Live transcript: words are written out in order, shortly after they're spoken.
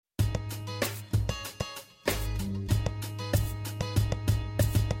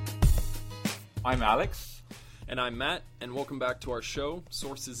I'm Alex. And I'm Matt, and welcome back to our show,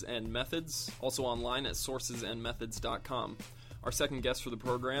 Sources and Methods, also online at sourcesandmethods.com. Our second guest for the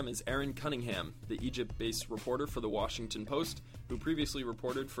program is Aaron Cunningham, the Egypt-based reporter for The Washington Post, who previously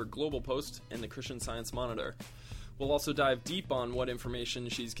reported for Global Post and the Christian Science Monitor. We'll also dive deep on what information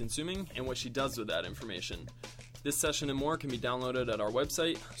she's consuming and what she does with that information. This session and more can be downloaded at our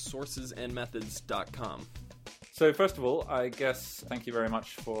website, sourcesandmethods.com. So first of all, I guess thank you very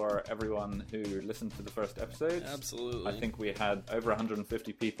much for everyone who listened to the first episode. Absolutely. I think we had over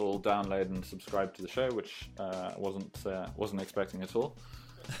 150 people download and subscribe to the show, which wasn't expecting at all.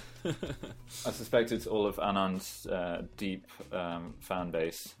 I suspect it's all of Anand's deep fan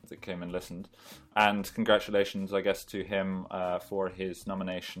base that came and listened. And congratulations, I guess, to him for his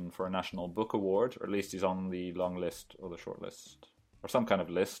nomination for a National Book Award, or at least he's on the long list or the short list, or some kind of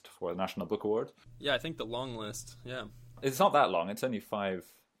list for the National Book Award. Yeah, I think the long list, yeah. It's not that long, it's only five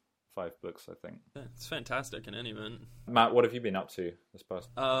books, I think. Yeah, it's fantastic in any event. Matt, what have you been up to this past?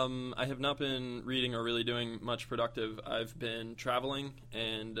 I have not been reading or really doing much productive. I've been traveling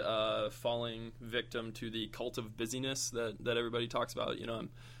and falling victim to the cult of busyness that everybody talks about. You know,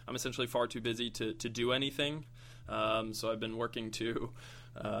 I'm essentially far too busy to do anything. So I've been working to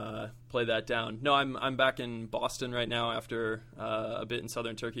play that down. No, I'm back in Boston right now after a bit in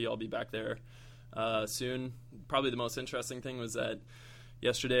southern Turkey. I'll be back there soon. Probably the most interesting thing was that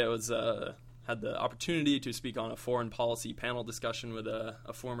yesterday I had the opportunity to speak on a foreign policy panel discussion with a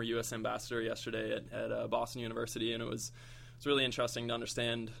former U.S. ambassador yesterday at Boston University, and it was really interesting to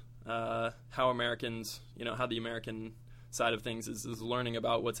understand how Americans, you know, how the American side of things is learning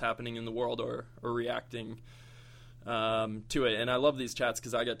about what's happening in the world or reacting to it. And I love these chats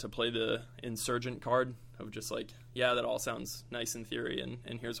because I get to play the insurgent card of just like, yeah, that all sounds nice in theory,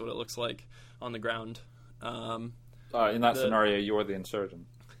 and here's what it looks like on the ground. In that scenario, you're the insurgent.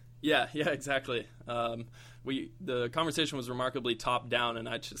 Yeah, exactly. The conversation was remarkably top down, and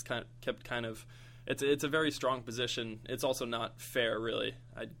I just kept it's a very strong position. It's also not fair, really.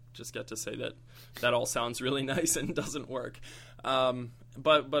 I just get to say that all sounds really nice and doesn't work.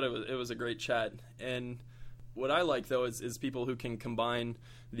 But it was a great chat. And what I like though is people who can combine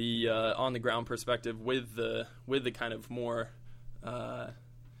the on the ground perspective with the kind of more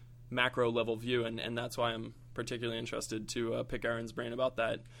macro level view, and that's why I'm particularly interested to pick Aaron's brain about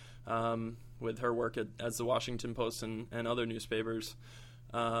that with her work as the Washington Post and other newspapers.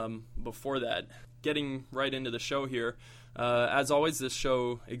 Before that, getting right into the show here, as always, this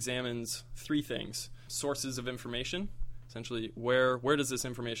show examines three things: sources of information, essentially where does this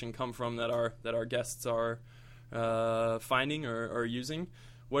information come from that our guests are finding or using.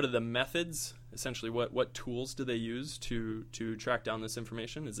 What are the methods? Essentially, what tools do they use to track down this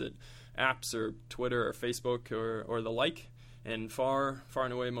information? Is it apps or Twitter or Facebook or the like? And far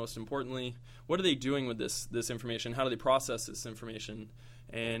and away, most importantly, what are they doing with this information? How do they process this information?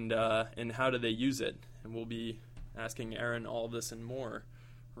 And how do they use it? And we'll be asking Aaron all of this and more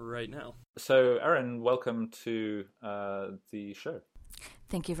right now. So, Aaron, welcome to the show.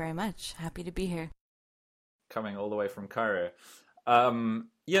 Thank you very much. Happy to be here. Coming all the way from Cairo.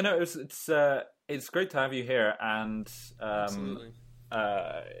 It's great to have you here, and Absolutely.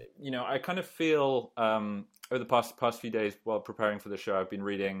 I kind of feel over the past few days while preparing for the show, I've been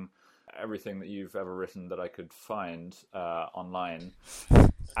reading everything that you've ever written that I could find online,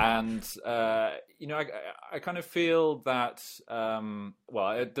 and I kind of feel that I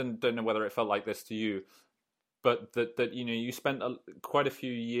don't know whether it felt like this to you, but that you spent quite a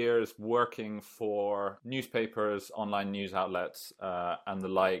few years working for newspapers, online news outlets, and the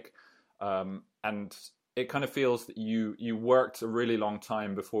like, and it kind of feels that you worked a really long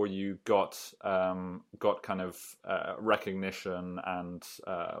time before you got kind of recognition and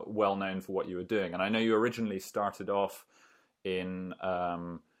well known for what you were doing. And I know you originally started off in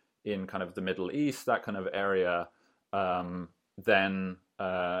kind of the Middle East, that kind of area, then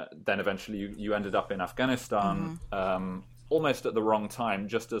eventually you ended up in Afghanistan, almost at the wrong time,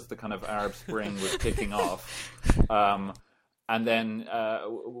 just as the kind of Arab Spring was kicking off. And then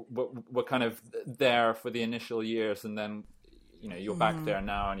we're kind of there for the initial years, and then you're back there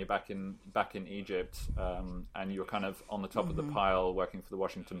now, and you're back in Egypt, and you're kind of on the top of the pile, working for the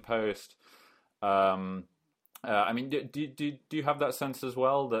Washington Post. I mean, do you have that sense as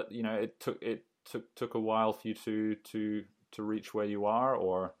well that it took a while for you to reach where you are,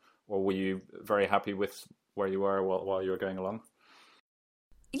 or were you very happy with where you were while you were going along?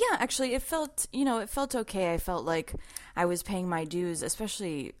 Yeah, actually, it felt okay. I felt like I was paying my dues,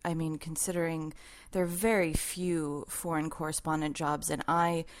 especially, I mean, considering there are very few foreign correspondent jobs, and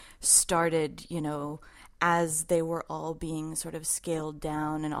I started, as they were all being sort of scaled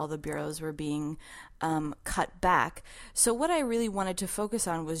down and all the bureaus were being cut back. So what I really wanted to focus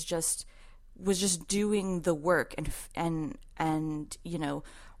on was just doing the work and you know,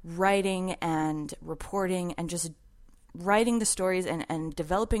 writing and reporting and just writing the stories and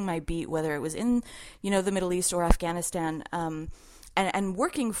developing my beat, whether it was in, you know, the Middle East or Afghanistan, and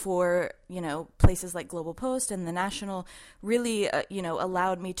working for, you know, places like Global Post and The National really, you know,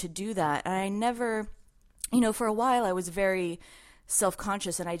 allowed me to do that. And I never, you know, for a while I was very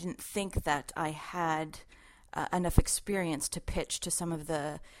self-conscious and I didn't think that I had enough experience to pitch to some of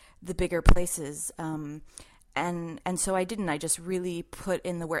the bigger places. And so I didn't. I just really put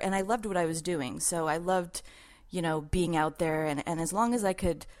in the work. And I loved what I was doing. So I loved, you know, being out there. And as long as I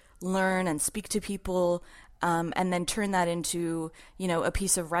could learn and speak to people, and then turn that into, you know, a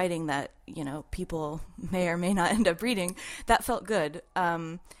piece of writing that, you know, people may or may not end up reading, that felt good.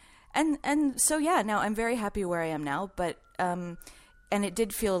 And so, yeah, now I'm very happy where I am now. But and it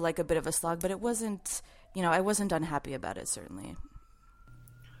did feel like a bit of a slog, but it wasn't, you know, I wasn't unhappy about it, certainly.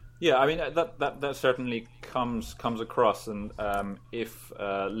 Yeah, I mean that certainly comes across, and if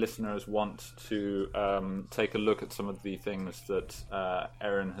listeners want to take a look at some of the things that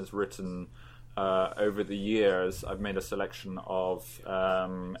Erin has written over the years, I've made a selection of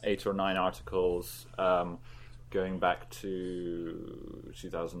 8 or 9 articles going back to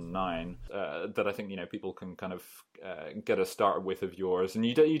 2009 that I think, you know, people can kind of get a start with of yours, and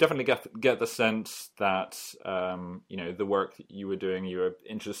you definitely get the sense that you know, the work that you were doing, you were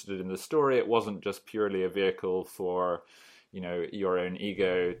interested in the story. It wasn't just purely a vehicle for, you know, your own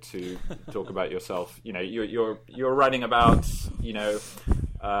ego to talk about yourself. You know, you're writing about, you know,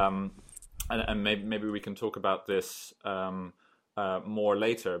 and maybe we can talk about this more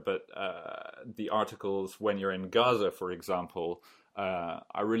later, but the articles when you're in Gaza, for example,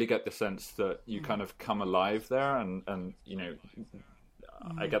 I really get the sense that you kind of come alive there, and you know,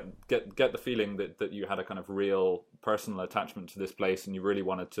 I get the feeling that you had a kind of real personal attachment to this place, and you really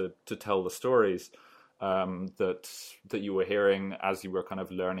wanted to tell the stories that you were hearing as you were kind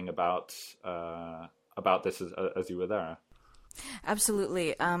of learning about this as you were there.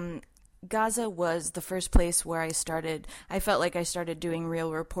 Absolutely. Gaza was the first place where I felt like I started doing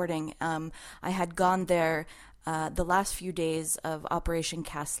real reporting. I had gone there the last few days of Operation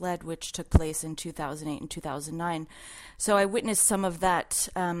Cast Lead, which took place in 2008 and 2009. So I witnessed some of that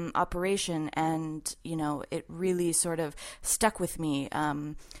operation, and, you know, it really sort of stuck with me.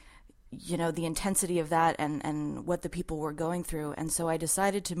 You know, the intensity of that and what the people were going through. And so I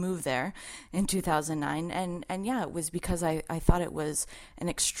decided to move there in 2009. And yeah, it was because I thought it was an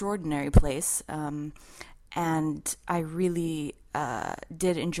extraordinary place. And I really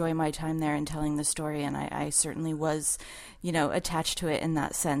did enjoy my time there and telling the story. And I certainly was, you know, attached to it in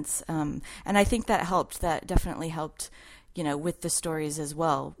that sense. And I think that definitely helped, you know, with the stories as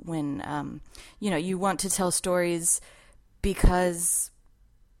well. When, you know, you want to tell stories because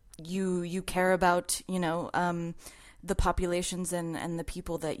you care about, you know, the populations and the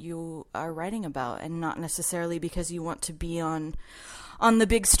people that you are writing about, and not necessarily because you want to be on the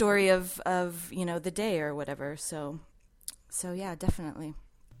big story of you know, the day or whatever. So yeah, definitely.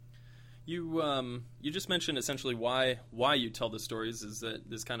 You just mentioned essentially why you tell the stories is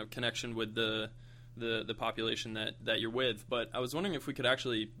that this kind of connection with the population that you're with. But I was wondering if we could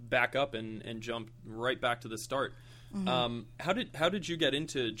actually back up and jump right back to the start. Mm-hmm. How did you get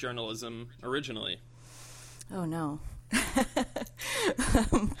into journalism originally? Oh no.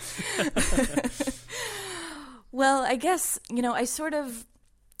 Well, I guess, you know, I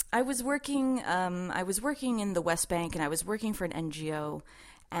was working in the West Bank, and I was working for an NGO,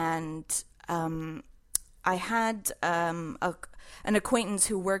 and I had an acquaintance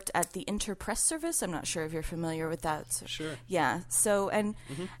who worked at the Interpress Service. I'm not sure if you're familiar with that. So, sure. Yeah. So and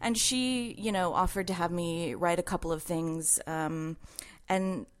she, you know, offered to have me write a couple of things, and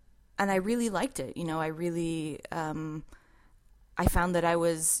I really liked it. You know, I really I found that I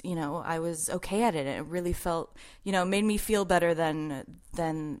was okay at it. It really felt, you know, made me feel better than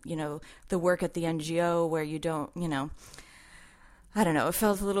you know, the work at the NGO where you don't, you know, I don't know, it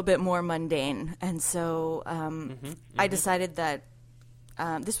felt a little bit more mundane. And so I decided that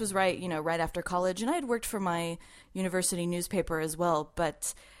this was right after college, and I had worked for my university newspaper as well,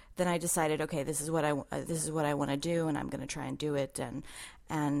 but then I decided, okay, this is what I want to do, and I'm going to try and do it.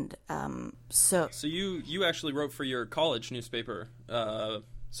 So you actually wrote for your college newspaper.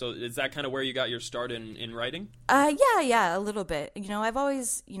 So is that kind of where you got your start in writing? Yeah, a little bit. You know, I've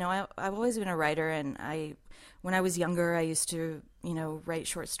always been a writer, and when I was younger, I used to, you know, write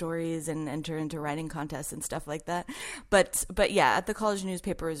short stories and enter into writing contests and stuff like that. But yeah, at the college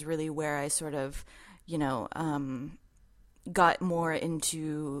newspaper is really where I sort of, you know, got more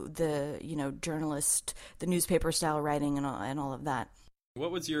into the, you know, the newspaper style writing and all of that.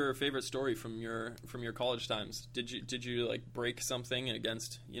 What was your favorite story from your college times? Did you like break something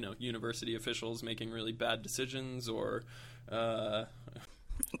against, you know, university officials making really bad decisions, or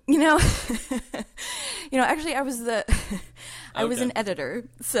you know, actually I was was an editor,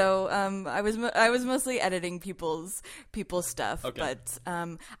 so I was mostly editing people's stuff. Okay. But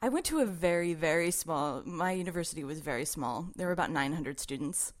I went to a very, very small. My university was very small. There were about 900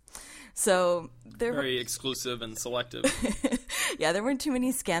 students, so very exclusive and selective. Yeah, there weren't too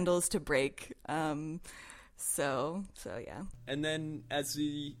many scandals to break. So yeah. And then as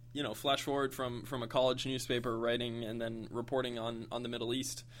the, you know, flash forward from a college newspaper writing and then reporting on the Middle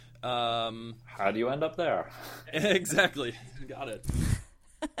East. How do you end up there? Exactly. Got it.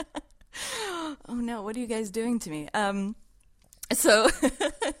 Oh no, what are you guys doing to me? So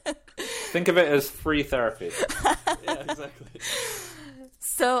think of it as free therapy. Yeah, exactly.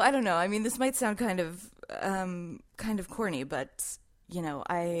 So I don't know. I mean, this might sound kind of corny, but you know,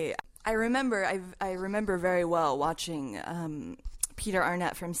 I remember very well watching Peter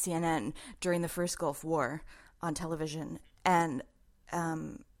Arnett from CNN during the first Gulf War on television, and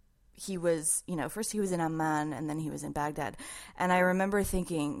he was, you know, first he was in Amman and then he was in Baghdad, and I remember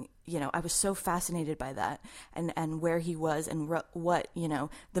thinking, you know, I was so fascinated by that and where he was and what, you know,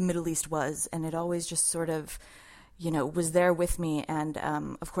 the Middle East was, and it always just sort of, you know, was there with me. And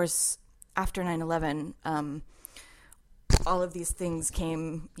of course, after 9/11, all of these things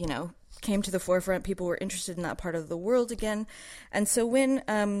came to the forefront. People were interested in that part of the world again. And so when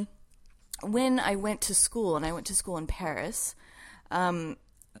I went to school, and I went to school in Paris,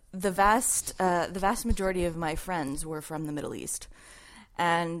 the vast majority of my friends were from the Middle East.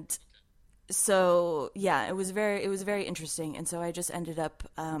 And so, yeah, it was very interesting. And so I just ended up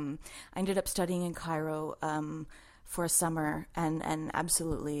studying in Cairo for a summer and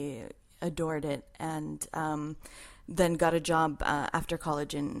absolutely adored it. And then got a job after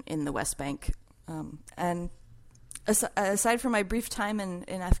college in the West Bank. And aside from my brief time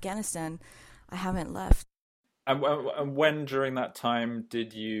in Afghanistan, I haven't left. And when during that time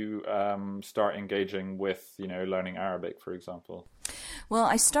did you start engaging with, you know, learning Arabic, for example? Well,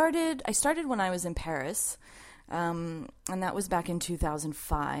 I started when I was in Paris, and that was back in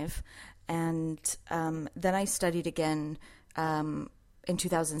 2005. And then I studied again in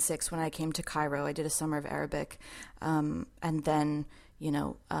 2006 when I came to Cairo. I did a summer of Arabic, and then, you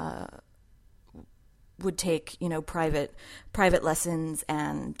know, would take, you know, private lessons,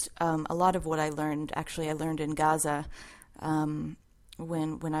 and a lot of what I learned, actually, I learned in Gaza when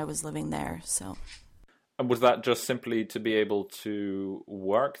I was living there. So. And was that just simply to be able to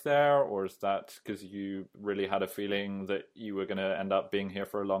work there, or is that because you really had a feeling that you were going to end up being here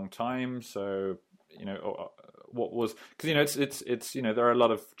for a long time? So, you know, what was, because, you know, it's you know, there are a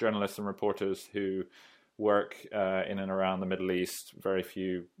lot of journalists and reporters who work in and around the Middle East. Very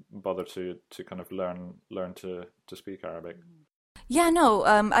few bother to kind of learn to speak Arabic. Yeah, no,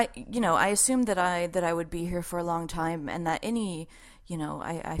 I assumed that I would be here for a long time, and that any, you know,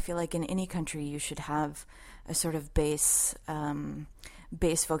 I feel like in any country you should have a sort of base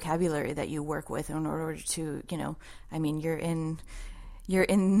vocabulary that you work with in order to, you know, I mean, you're in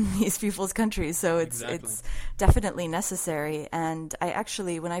these people's countries, so it's definitely necessary. And I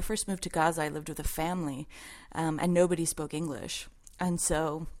actually, when I first moved to Gaza, I lived with a family, and nobody spoke English, and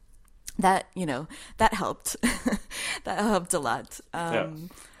so that, you know, that helped. That helped a lot.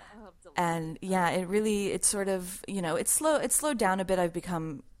 And yeah, it sort of, you know, it slowed down a bit. I've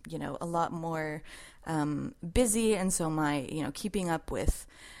become, you know, a lot more busy, and so my, you know, keeping up with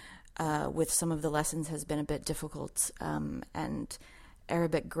some of the lessons has been a bit difficult. And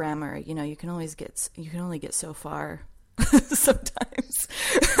Arabic grammar, you know, you can only get so far sometimes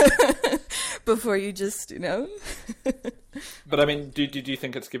before you just, you know. But I mean, do you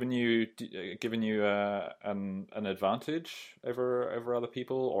think it's given you an advantage over other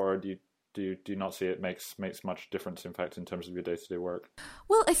people, or do you not see it makes much difference, in fact, in terms of your day-to-day work?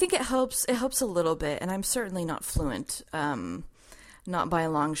 Well, I think it helps a little bit, and I'm certainly not fluent, not by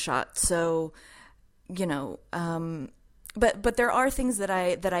a long shot. So, you know, but there are things that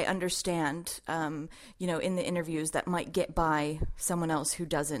I understand, you know, in the interviews that might get by someone else who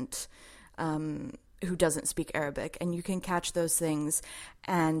doesn't speak Arabic, and you can catch those things.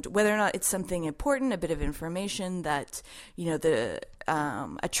 And whether or not it's something important, a bit of information that, you know,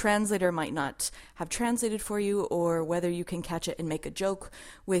 a translator might not have translated for you, or whether you can catch it and make a joke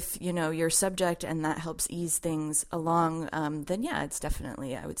with, you know, your subject, and that helps ease things along, then yeah, I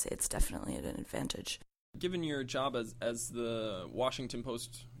would say it's definitely an advantage. Given your job as the Washington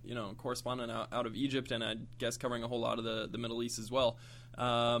Post correspondent out of Egypt, and I guess covering a whole lot of the Middle East as well.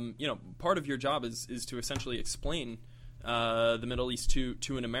 Part of your job is to essentially explain the Middle East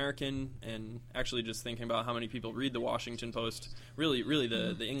to an American, and actually just thinking about how many people read the Washington Post, really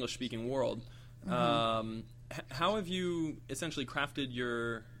the English-speaking world. How have you essentially crafted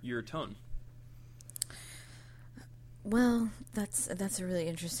your tone? Well, that's a really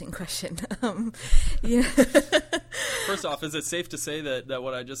interesting question. First off, is it safe to say that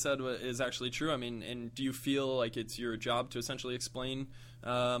what I just said is actually true? I mean, and do you feel like it's your job to essentially explain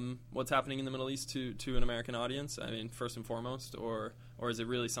what's happening in the Middle East to an American audience? I mean, first and foremost, or is it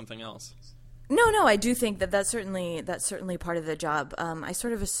really something else? No, I do think that's certainly part of the job. I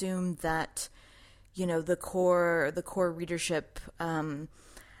sort of assume that, the core readership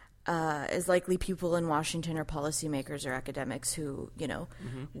is likely people in Washington or policymakers or academics who,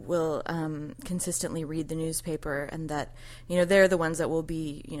 will consistently read the newspaper, and that, they're the ones that will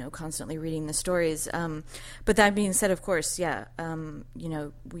be, constantly reading the stories. But that being said, of course, we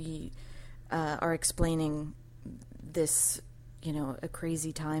are explaining this, a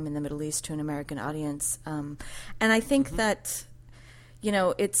crazy time in the Middle East to an American audience. And I think that,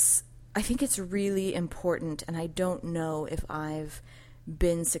 I think it's really important, and I don't know if I've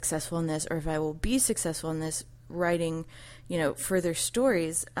been successful in this or if I will be successful in this, writing, further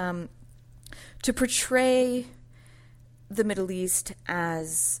stories, to portray the Middle East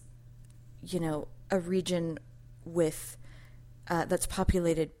as, a region with that's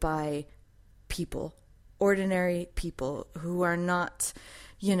populated by people, ordinary people who are not,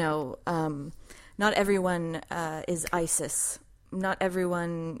 not everyone is ISIS. Not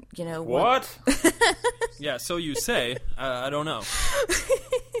everyone, What? Yeah, so you say. I don't know.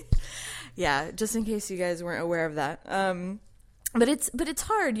 Yeah, just in case you guys weren't aware of that. But it's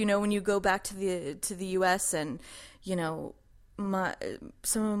hard, when you go back to the U.S. and, some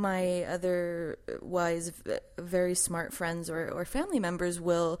of my otherwise very smart friends or family members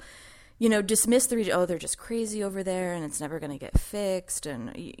will, dismiss the region. Oh, they're just crazy over there, and it's never going to get fixed,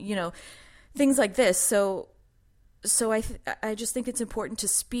 and things like this. So I just think it's important to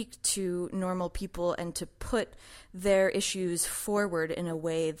speak to normal people and to put their issues forward in a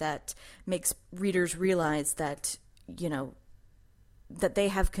way that makes readers realize that, that they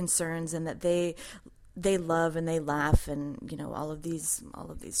have concerns and that they love and they laugh and, all of these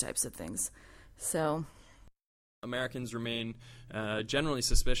types of things. So Americans remain generally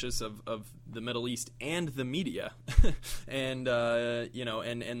suspicious of the Middle East and the media, and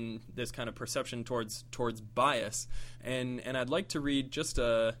and this kind of perception towards bias. And I'd like to read just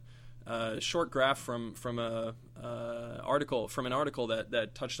a short graph from an article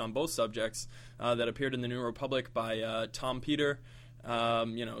that touched on both subjects that appeared in the New Republic by Tom Peter.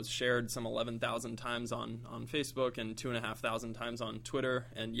 It's shared some 11,000 times on Facebook and 2,500 times on Twitter.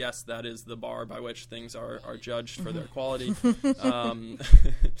 And yes, that is the bar by which things are judged for their quality.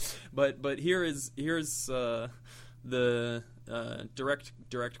 But here's the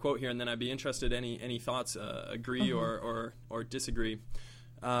direct quote here, and then I'd be interested any thoughts, agree or disagree.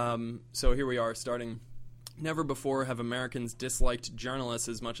 So here we are, starting. Never before have Americans disliked journalists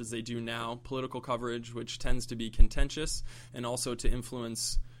as much as they do now. Political coverage, which tends to be contentious and also to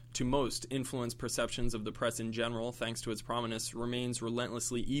influence perceptions of the press in general, thanks to its prominence, remains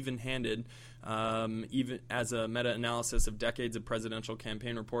relentlessly even-handed, even as a meta-analysis of decades of presidential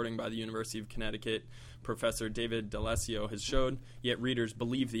campaign reporting by the University of Connecticut Professor David D'Alessio has showed, yet readers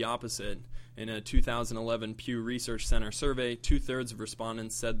believe the opposite. In a 2011 Pew Research Center survey, 2/3 of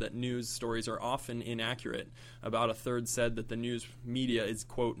respondents said that news stories are often inaccurate. About a third said that the news media is,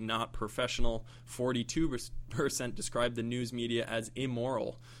 quote, not professional. 42% described the news media as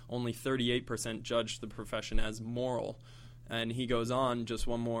immoral. Only 38% judged the profession as moral. And he goes on, just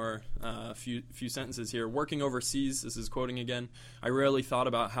one more few sentences here. Working overseas, this is quoting again, I rarely thought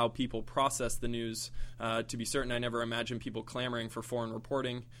about how people process the news. To be certain, I never imagined people clamoring for foreign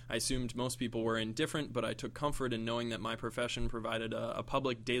reporting. I assumed most people were indifferent, but I took comfort in knowing that my profession provided a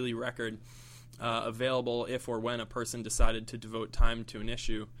public daily record available if or when a person decided to devote time to an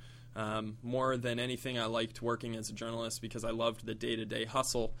issue. More than anything, I liked working as a journalist because I loved the day-to-day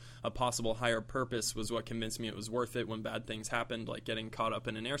hustle. A possible higher purpose was what convinced me it was worth it when bad things happened, like getting caught up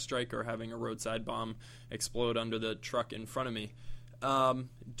in an airstrike or having a roadside bomb explode under the truck in front of me.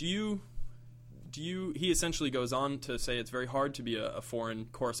 He essentially goes on to say it's very hard to be a foreign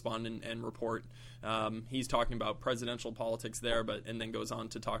correspondent and report. He's talking about presidential politics there, and then goes on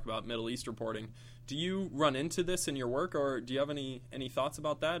to talk about Middle East reporting. Do you run into this in your work, or do you have any thoughts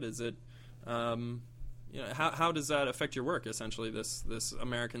about that? Is it, how does that affect your work? Essentially, this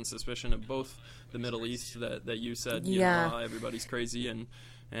American suspicion of both the Middle East that you said, everybody's crazy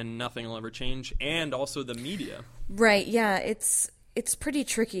and nothing will ever change, and also the media. Right. Yeah. It's pretty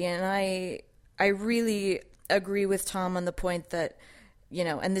tricky, and I really agree with Tom on the point that,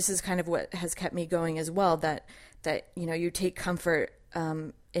 and this is kind of what has kept me going as well, that you take comfort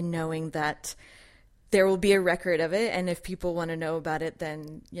in knowing that there will be a record of it, and if people want to know about it,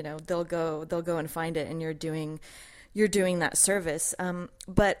 then they'll go and find it, and you're doing that service.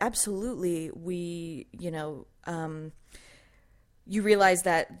 But absolutely, we you realize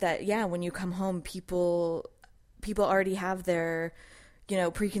that when you come home, people already have their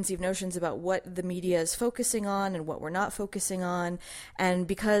preconceived notions about what the media is focusing on and what we're not focusing on, and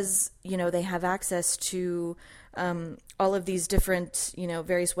because they have access to all of these different,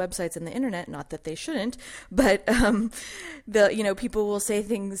 various websites on the internet, not that they shouldn't, but people will say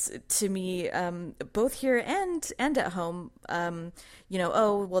things to me, both here and at home,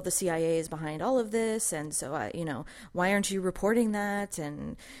 oh, well, the CIA is behind all of this, and so why aren't you reporting that,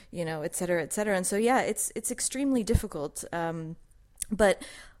 and et cetera, et cetera. And so it's extremely difficult, but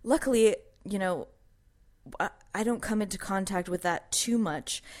luckily, I don't come into contact with that too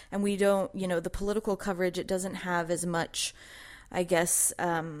much, and we don't, the political coverage, it doesn't have as much, I guess,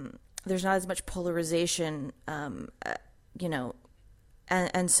 there's not as much polarization, and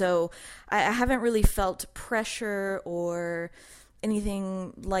so I haven't really felt pressure or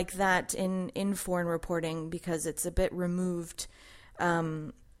anything like that in foreign reporting, because it's a bit removed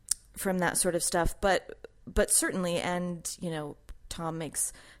from that sort of stuff, but certainly, and Tom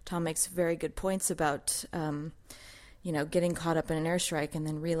makes very good points about, getting caught up in an airstrike and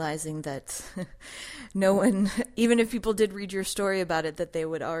then realizing that no one, even if people did read your story about it, that they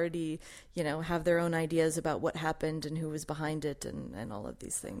would already, have their own ideas about what happened and who was behind it and all of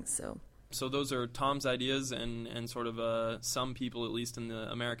these things. So those are Tom's ideas and sort of some people, at least in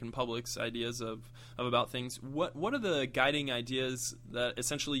the American public's ideas of about things. What are the guiding ideas that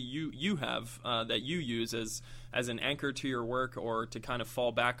essentially you have that you use as an anchor to your work, or to kind of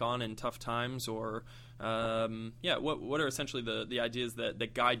fall back on in tough times, or what are essentially the ideas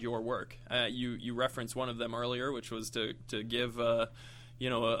that guide your work? You referenced one of them earlier, which was to give a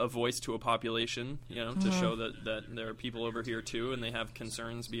voice to a population, to show that there are people over here too, and they have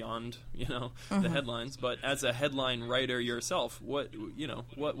concerns beyond, the headlines. But as a headline writer yourself, what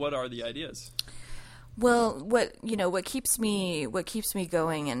are the ideas? Well, what keeps me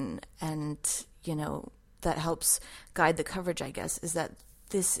going and that helps guide the coverage, I guess, is that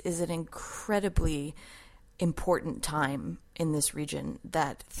this is an incredibly important time in this region,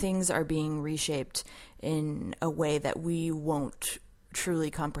 that things are being reshaped in a way that we won't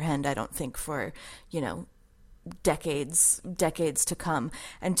truly comprehend, I don't think, for decades to come.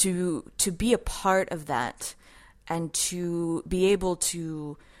 And to be a part of that, and to be able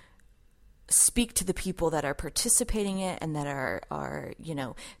to speak to the people that are participating in it and that are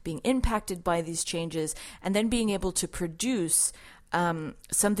being impacted by these changes, and then being able to produce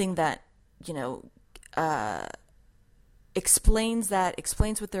something that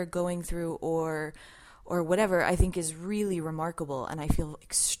explains what they're going through, or whatever, I think is really remarkable, and I feel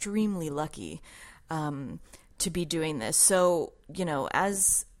extremely lucky to be doing this. So,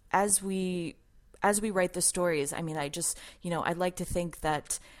 as we write the stories, I mean, I just, I'd like to think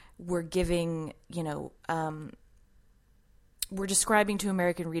that we're giving, we're describing to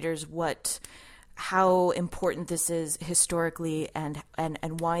American readers how important this is historically, and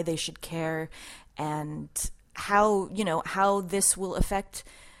why they should care, and how this will affect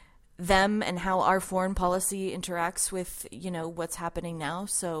them, and how our foreign policy interacts with, what's happening now.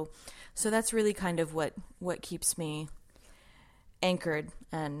 So that's really kind of what keeps me anchored.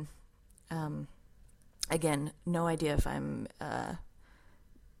 And, again, no idea if I'm,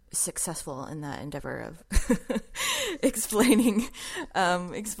 successful in that endeavor of explaining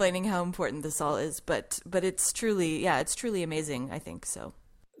how important this all is, but it's truly amazing, I think. So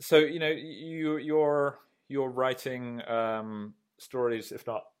you're writing stories, if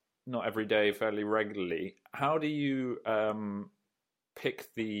not every day, fairly regularly. How do you pick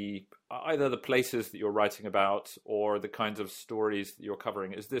either the places that you're writing about or the kinds of stories that you're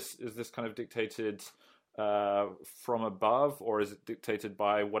covering? Is this kind of dictated from above, or is it dictated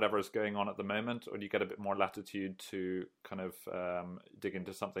by whatever is going on at the moment, or do you get a bit more latitude to kind of dig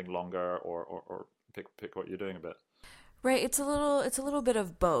into something longer, or pick what you're doing a bit? Right, it's a little bit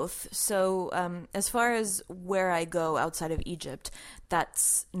of both. So as far as where I go outside of Egypt,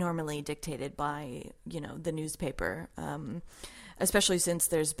 that's normally dictated by the newspaper, especially since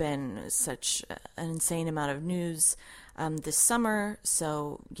there's been such an insane amount of news this summer.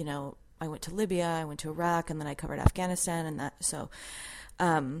 So I went to Libya, I went to Iraq, and then I covered Afghanistan, and that. So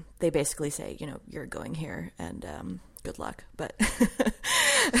they basically say, you're going here, and good luck. But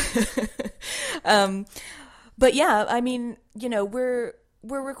but yeah, I mean, we're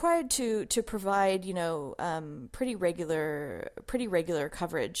required to provide, pretty regular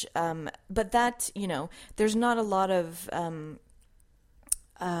coverage. But that, there's not a lot of,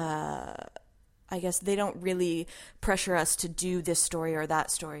 I guess they don't really pressure us to do this story or that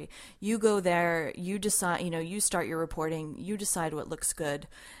story. You go there, you decide, you start your reporting, you decide what looks good,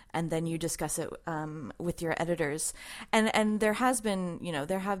 and then you discuss it with your editors. And there have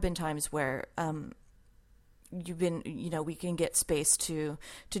been times where we can get space to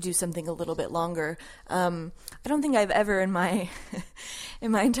do something a little bit longer. I don't think I've ever in my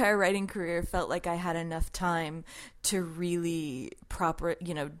entire writing career felt like I had enough time to really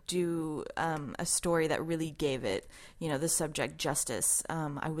do a story that really gave it, the subject justice.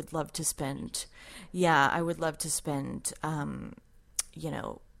 I would love to spend,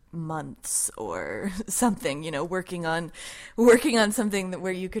 months or something, working on something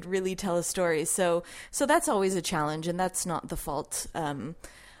where you could really tell a story. So that's always a challenge, and that's not the fault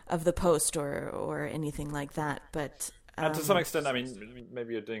of the Post or anything like that. But and to some extent, I mean,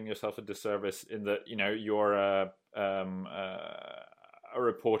 maybe you're doing yourself a disservice in that you're a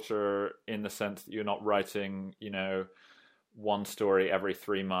reporter in the sense that you're not writing one story every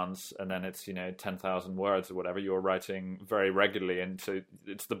 3 months and then it's 10,000 words or whatever. You're writing very regularly, and so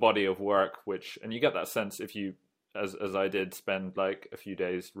it's the body of work and you get that sense if you, as I did, spend like a few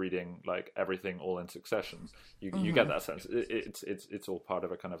days reading like everything all in succession. You get that sense. It's all part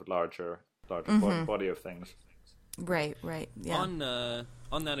of a kind of larger body of things. Right, yeah. On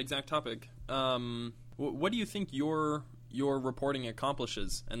that exact topic, what do you think your reporting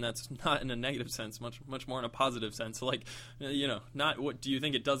accomplishes? And that's not in a negative sense, much more in a positive sense. Like, not what do you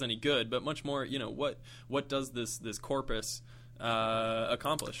think it does any good, but much more, what does this corpus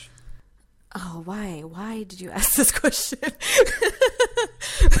accomplish? Oh, why did you ask this question?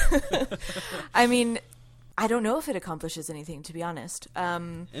 I mean, I don't know if it accomplishes anything, to be honest.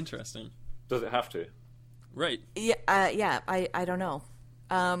 Interesting. Does it have to? Right. Yeah. I don't know.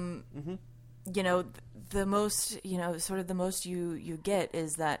 The most, sort of the most you get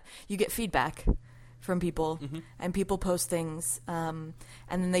is that you get feedback from people, and people post things, and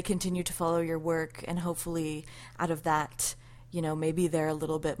then they continue to follow your work, and hopefully out of that, maybe they're a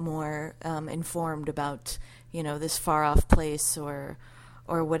little bit more informed about, this far off place or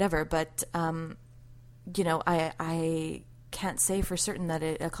whatever. But, I can't say for certain that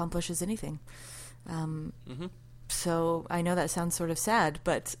it accomplishes anything. So I know that sounds sort of sad,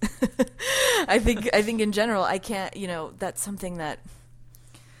 but I think in general, I can't, that's something that.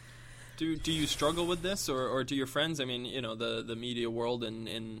 Do you struggle with this, or do your friends? I mean, the media world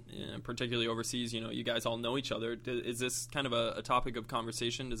and particularly overseas, you guys all know each other. Is this kind of a topic of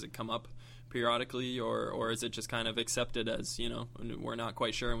conversation? Does it come up periodically, or is it just kind of accepted as, we're not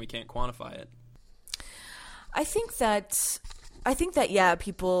quite sure and we can't quantify it? I think that yeah,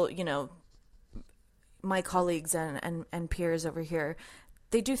 people, my colleagues and peers over here,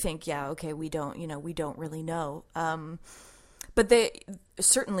 they do think, yeah, okay, we don't really know. But they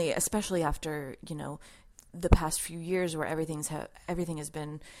certainly, especially after, the past few years where everything has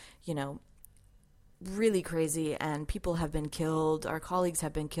been, really crazy and people have been killed, our colleagues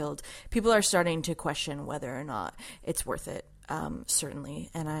have been killed, people are starting to question whether or not it's worth it, certainly.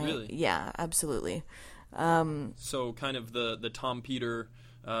 And Really? Yeah, absolutely. So kind of the Tom Peter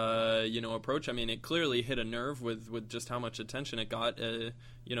approach. I mean, it clearly hit a nerve with just how much attention it got. There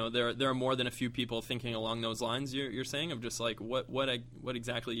are more than a few people thinking along those lines. You're saying, of just like what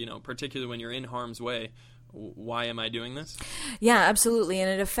exactly, particularly when you're in harm's way, why am I doing this? Yeah, absolutely.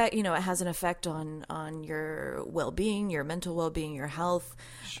 And it has an effect on your well-being, your mental well-being, your health,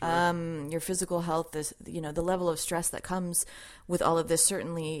 Sure. Your physical health. This, the level of stress that comes with all of this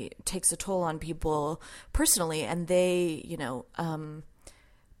certainly takes a toll on people personally, and they,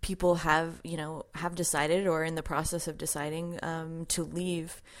 people have decided or in the process of deciding to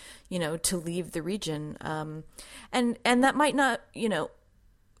leave the region, and that might not,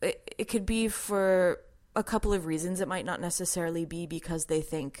 it could be for a couple of reasons. It might not necessarily be because they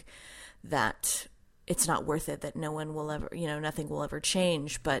think that it's not worth it, that no one will ever, nothing will ever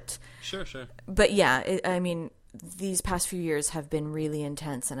change. But sure. But yeah, I mean, these past few years have been really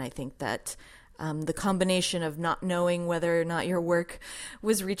intense, and I think that the combination of not knowing whether or not your work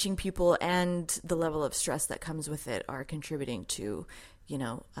was reaching people and the level of stress that comes with it are contributing to,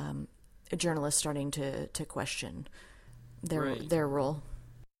 a journalist starting to question their role.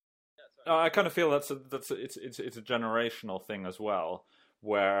 I kind of feel it's a generational thing as well,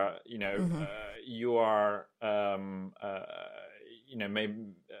 where you are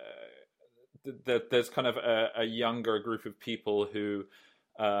maybe there's kind of a younger group of people who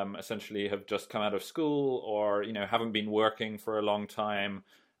essentially have just come out of school, or haven't been working for a long time,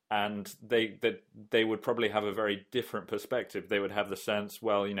 and they would probably have a very different perspective. They would have the sense,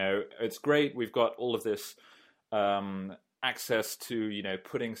 well, it's great, we've got all of this access to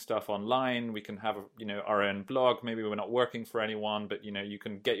putting stuff online. We can have our own blog. Maybe we're not working for anyone, but you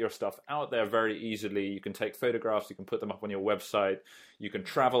can get your stuff out there very easily. You can take photographs, you can put them up on your website, you can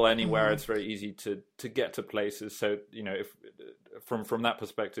travel anywhere. It's very easy to get to places. So if from that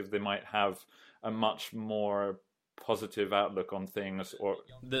perspective, they might have a much more positive outlook on things. Or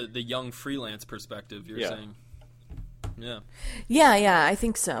the young freelance perspective, you're saying. Yeah, I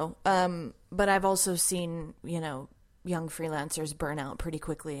think so. But I've also seen young freelancers burn out pretty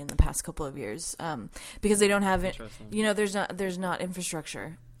quickly in the past couple of years, because they don't have it. There's not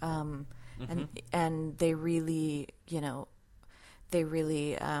infrastructure, and they really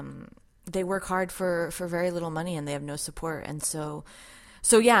they work hard for very little money, and they have no support. And so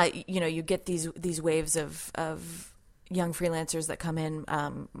yeah, you get these waves of young freelancers that come in,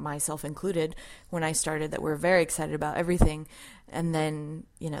 myself included, when I started, that were very excited about everything, and then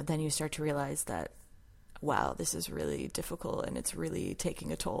you start to realize that, wow, this is really difficult, and it's really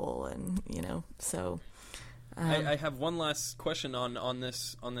taking a toll, and so. I have one last question on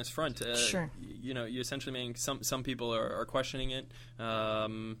this front. Sure. You essentially mean some people are questioning it.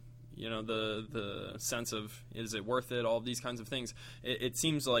 The sense of, is it worth it? All of these kinds of things. It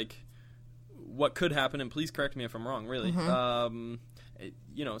seems like what could happen, and please correct me if I'm wrong, really.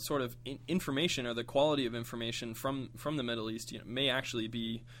 Sort of information, or the quality of information from the Middle East, may actually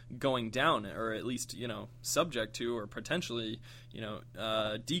be going down, or at least subject to, or potentially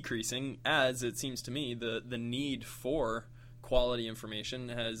decreasing, as it seems to me the need for quality information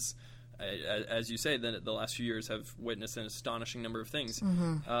has, as you say, the last few years have witnessed an astonishing number of things.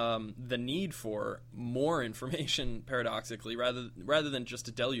 The need for more information, paradoxically, rather than just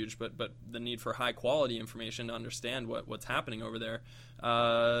a deluge, but the need for high quality information to understand what's happening over there,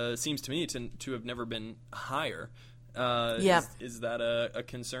 seems to me to have never been higher. Is that a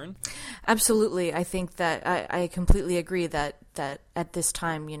concern? Absolutely. I think that I completely agree that at this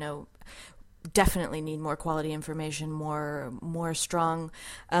time, definitely need more quality information, more strong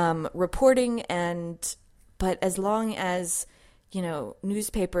reporting, but as long as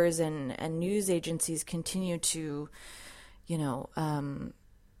newspapers and news agencies continue to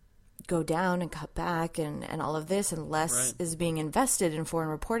go down and cut back and all of this, and less is being invested in foreign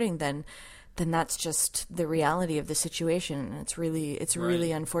reporting, then that's just the reality of the situation. And it's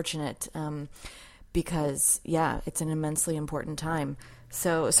really unfortunate, because it's an immensely important time.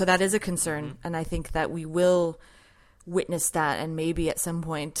 So that is a concern, and I think that we will witness that, and maybe at some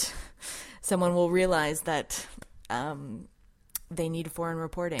point someone will realize that they need foreign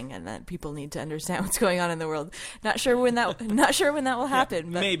reporting, and that people need to understand what's going on in the world. Not sure when that will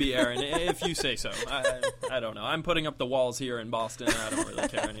happen. But. Maybe, Aaron, if you say so. I don't know. I'm putting up the walls here in Boston, and I don't really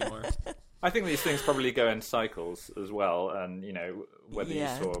care anymore. I think these things probably go in cycles as well, and whether you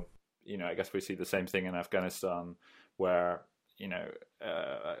saw, I guess we see the same thing in Afghanistan, where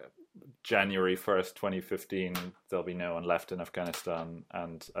January 1st, 2015, there'll be no one left in Afghanistan,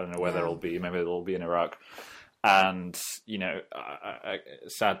 and I don't know where there'll be. Maybe there'll be in Iraq. And,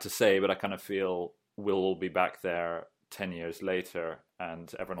 sad to say, but I kind of feel we'll all be back there 10 years later,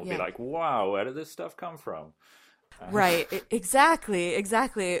 and everyone will be like, wow, where did this stuff come from? Right.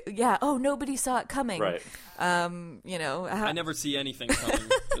 Exactly. Yeah. Oh, nobody saw it coming. Right. I never see anything coming,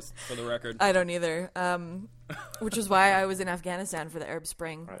 just for the record. I don't either. Which is why I was in Afghanistan for the Arab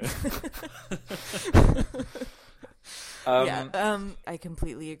Spring. Right. I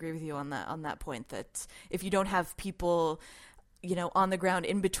completely agree with you on that point, that if you don't have people, on the ground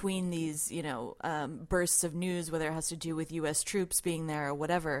in between these, bursts of news, whether it has to do with U.S. troops being there or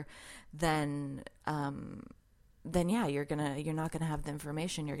whatever, then you're not gonna have the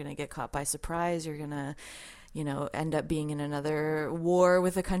information. You're gonna get caught by surprise. You're gonna, end up being in another war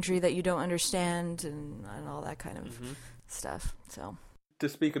with a country that you don't understand, and all that kind of stuff. So, to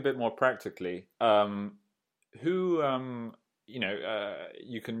speak a bit more practically, who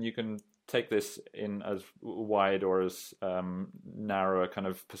you can take this in as wide or as narrow a kind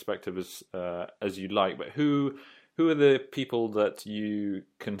of perspective as you like, but who are the people that you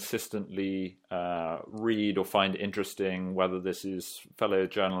consistently read or find interesting, whether this is fellow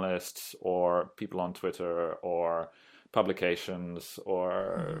journalists or people on Twitter or publications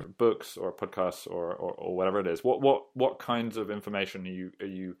or books or podcasts or whatever it is? What kinds of information are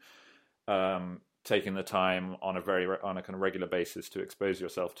you taking the time on a kind of regular basis to expose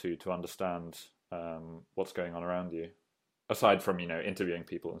yourself to understand what's going on around you, aside from interviewing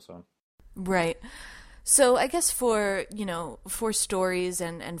people and so on. Right. So I guess for stories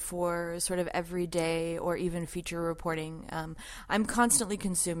and for sort of everyday or even feature reporting, I'm constantly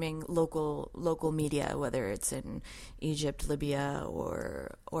consuming local media, whether it's in Egypt, Libya,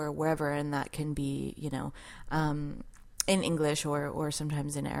 or wherever, and that can be in English or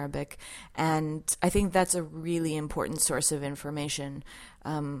sometimes in Arabic. And I think that's a really important source of information.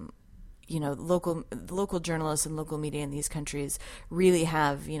 Local journalists and local media in these countries really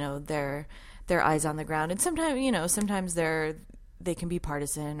have their eyes on the ground, and sometimes they can be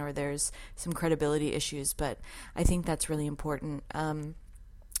partisan or there's some credibility issues, but I think that's really important. I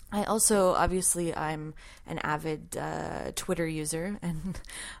also, obviously, I'm an avid Twitter user and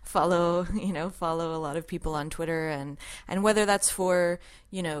follow a lot of people on Twitter, and whether that's for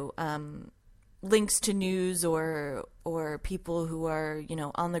links to news or people who are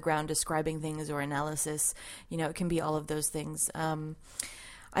on the ground describing things or analysis, it can be all of those things.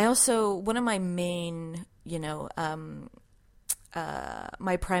 I also, one of my main,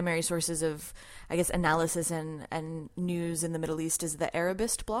 my primary sources of, I guess, analysis and news in the Middle East is the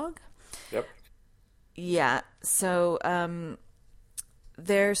Arabist blog. Yep. Yeah. So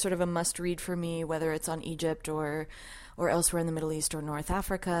they're sort of a must-read for me, whether it's on Egypt or elsewhere in the Middle East or North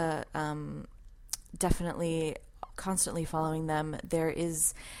Africa. Definitely constantly following them. There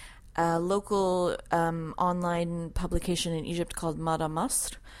is a local online publication in Egypt called Mada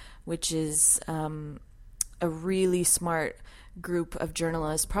Masr, which is a really smart group of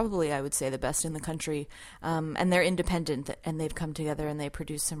journalists, probably I would say the best in the country, and they're independent, and they've come together and they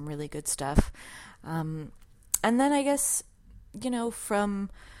produce some really good stuff. And then I guess, from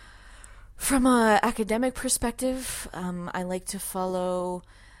a academic perspective, I like to follow.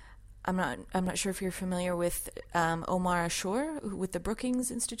 I'm not sure if you're familiar with Omar Ashur with the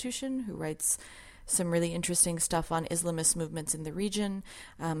Brookings Institution, who writes some really interesting stuff on Islamist movements in the region.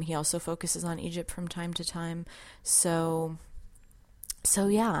 He also focuses on Egypt from time to time. So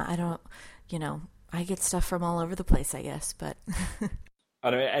yeah, I get stuff from all over the place, I guess, but. I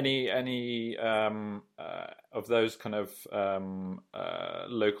don't know, any of those kind of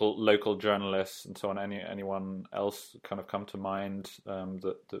local journalists and so on. Anyone else kind of come to mind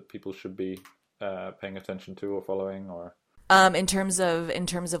that people should be paying attention to or following, or in terms of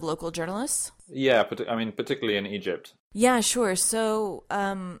local journalists? Yeah, particularly in Egypt. Yeah, sure. So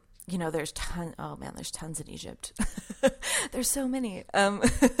there's tons in Egypt. There's so many. There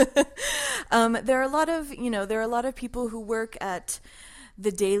are a lot of people who work at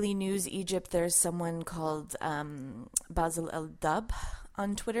the Daily News Egypt. There's someone called Basil El Dab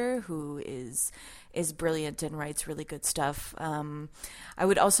on Twitter who is brilliant and writes really good stuff. I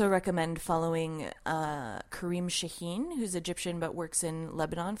would also recommend following Karim Shaheen, who's Egyptian but works in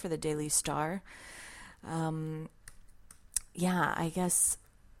Lebanon for the Daily Star. I guess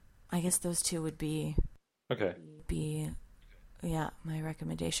those two would be my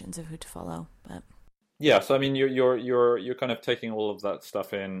recommendations of who to follow. But yeah, so you're kind of taking all of that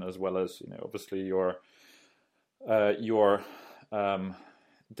stuff in, as well as obviously your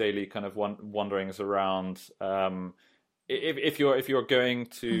daily kind of wanderings around. If you're going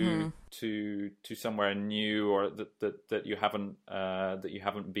to somewhere new or that you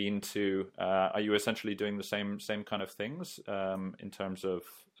haven't been to, are you essentially doing the same kind of things in terms of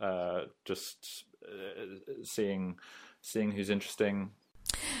just seeing who's interesting?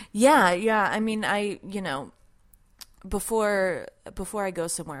 Yeah. Before I go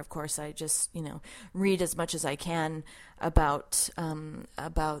somewhere, of course, I just read as much as I can about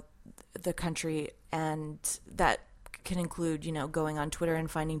the country, and that can include going on Twitter and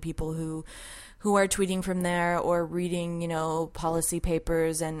finding people who are tweeting from there, or reading policy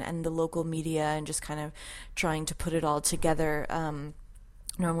papers and the local media, and just kind of trying to put it all together.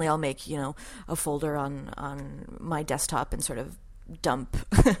 Normally, I'll make a folder on my desktop and sort of dump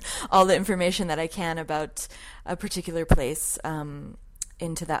all the information that I can about a particular place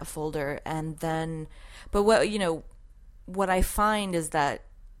into that folder, and then, but what I find is that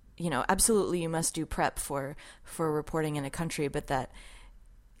absolutely you must do prep for reporting in a country, but that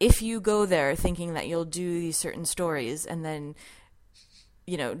if you go there thinking that you'll do these certain stories and then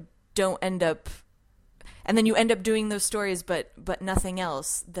don't end up, and then you end up doing those stories but nothing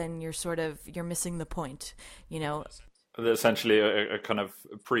else, then you're missing the point. Essentially a kind of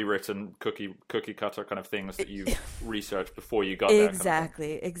pre-written cookie cutter kind of things that you researched before you got there.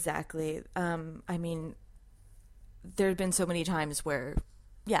 Exactly. There have been so many times where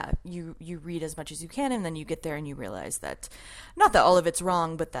you read as much as you can, and then you get there and you realize that, not that all of it's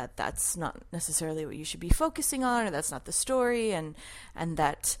wrong, but that that's not necessarily what you should be focusing on, or that's not the story, and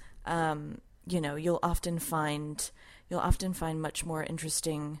that you'll often find much more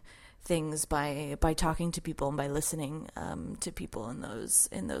interesting things by talking to people and by listening to people in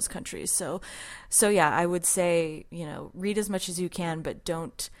those countries. So yeah, I would say, read as much as you can, but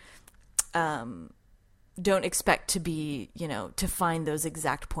don't expect to be, to find those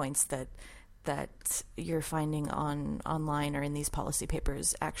exact points that you're finding online or in these policy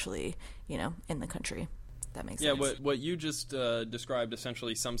papers actually, in the country. That makes sense. Yeah, what you just described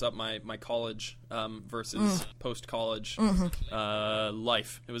essentially sums up my college versus post-college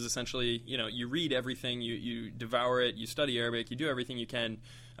life. It was essentially, you read everything, you devour it, you study Arabic, you do everything you can,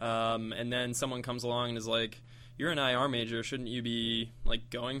 and then someone comes along and is like, you're an IR major, shouldn't you be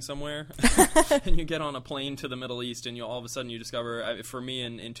going somewhere? And you get on a plane to the Middle East, and all of a sudden you discover, for me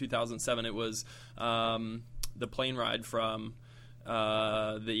in 2007, it was the plane ride from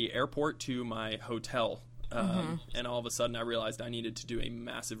the airport to my hotel. And all of a sudden I realized I needed to do a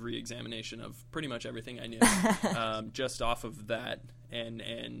massive re-examination of pretty much everything I knew just off of that.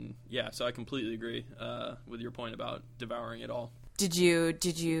 And yeah, so I completely agree with your point about devouring it all. Did you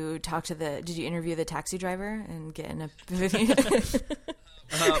interview the taxi driver and get in a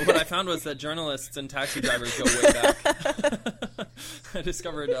what I found was that journalists and taxi drivers go way back. I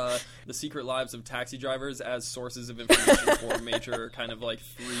discovered the secret lives of taxi drivers as sources of information for major kind of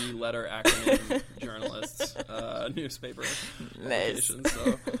 3-letter acronym journalists, newspaper publications.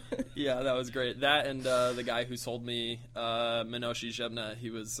 So yeah, that was great. That and the guy who sold me Minoshi Zhebna, he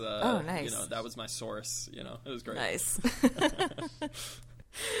was nice. That was my source. It was great. Nice.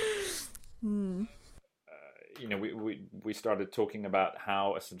 We started talking about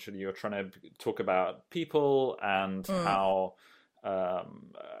how essentially you're trying to talk about people and how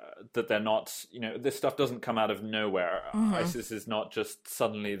that they're not, this stuff doesn't come out of nowhere. ISIS is not just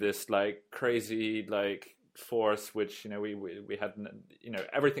suddenly this crazy force, which we had,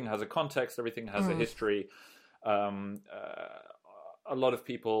 everything has a context, everything has a history. A lot of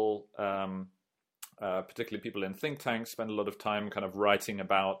people, particularly people in think tanks, spend a lot of time kind of writing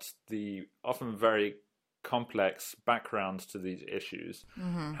about the often very complex background to these issues.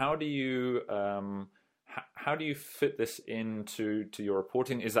 How do you fit this into your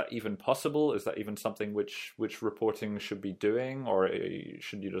reporting? Is that even possible? Is that even something which reporting should be doing, or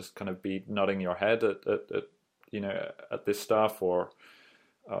should you just kind of be nodding your head at this stuff, or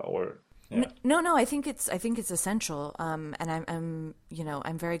yeah. No, I think it's essential, and I'm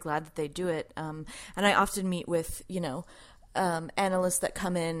very glad that they do it. And I often meet with analysts that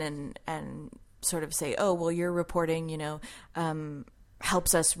come in and sort of say, oh, well, your reporting,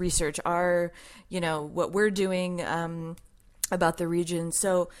 helps us research our, what we're doing about the region.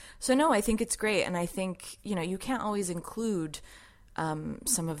 So no, I think it's great. And I think, you can't always include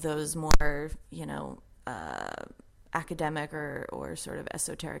some of those more, academic or sort of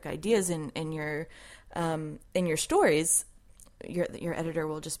esoteric ideas in your stories. Your editor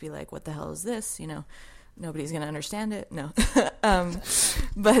will just be like, what the hell is this? Nobody's going to understand it. No.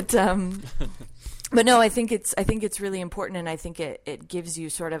 But no, I think it's really important, and I think it gives you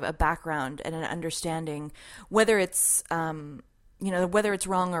sort of a background and an understanding, whether it's whether it's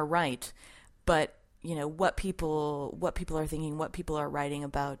wrong or right, but what people are thinking, what people are writing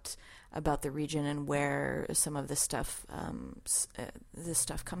about the region, and where some of this stuff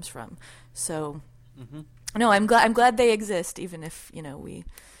comes from. So no, I'm glad they exist, even if we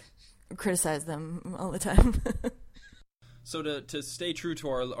criticize them all the time. So to stay true to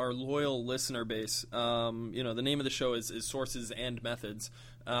our loyal listener base, the name of the show is Sources and Methods.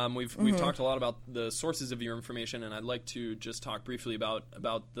 We've talked a lot about the sources of your information, and I'd like to just talk briefly about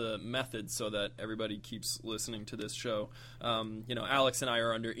the methods so that everybody keeps listening to this show. Alex and I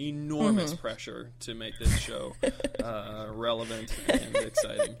are under enormous pressure to make this show relevant and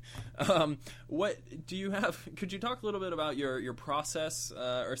exciting. What do you have? Could you talk a little bit about your process,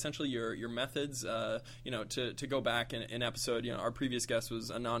 or essentially your methods? To go back in an episode, our previous guest was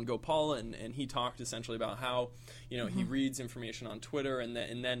Anand Gopal, and he talked essentially about how he reads information on Twitter,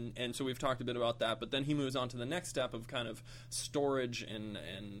 and so we've talked a bit about that. But then he moves on to the next step of kind of storage and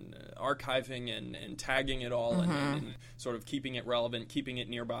archiving and tagging it all, and sort of keeping it relevant, keeping it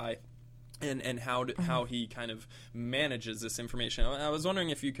nearby. and how he kind of manages this information. I was wondering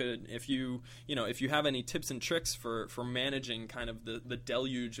if you have any tips and tricks for managing kind of the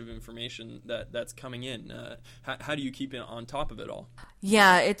deluge of information that's coming in. How do you keep it on top of it all?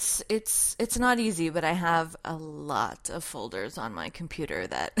 Yeah, it's not easy, but I have a lot of folders on my computer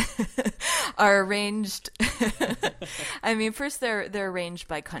that are arranged. I mean, first they're arranged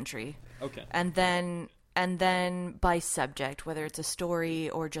by country. Okay. And then by subject, whether it's a story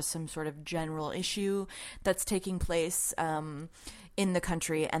or just some sort of general issue that's taking place in the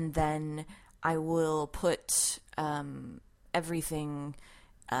country. And then I will put everything.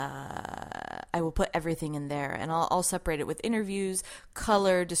 I will put everything in there, and I'll separate it with interviews,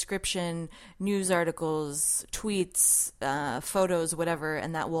 color, description, news articles, tweets, photos, whatever,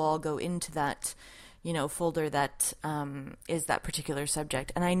 and that will all go into that folder that is that particular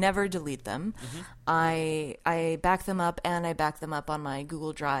subject. And I never delete them. Mm-hmm. I back them up, and I back them up on my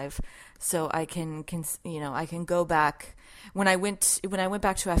Google Drive, so I can I can go back. When I went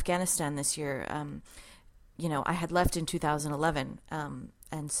back to Afghanistan this year, I had left in 2011,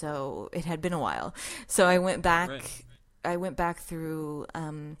 and so it had been a while. So I went back. Right. I went back through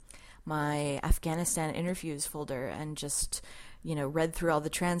my Afghanistan interviews folder and just read through all the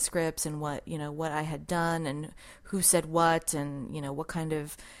transcripts and what I had done and who said what and what kind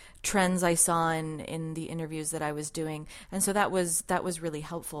of trends I saw in the interviews that I was doing. And so that was really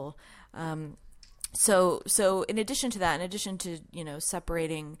helpful. So in addition to that, in addition to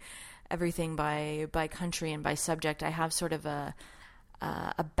separating everything by country and by subject, I have sort of a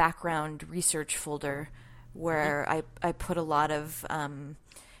background research folder where I put a lot of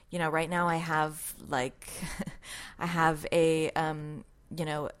right now I have I have an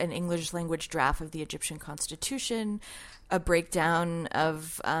English language draft of the Egyptian Constitution, a breakdown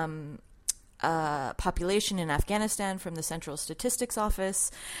of population in Afghanistan from the Central Statistics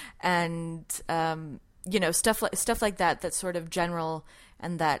Office, and stuff like that. That's sort of general,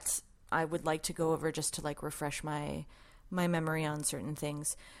 and that I would like to go over just to refresh my memory on certain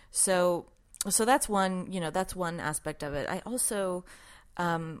things. So that's one aspect of it. I also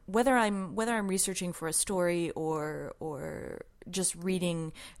whether I'm researching for a story or just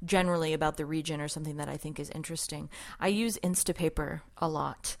reading generally about the region or something that I think is interesting, I use Instapaper a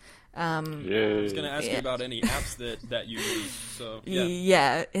lot. I was going to ask you about any apps that you use. So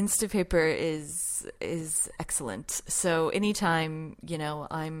yeah, Instapaper is excellent. So anytime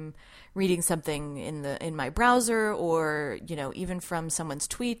I'm reading something in my browser or even from someone's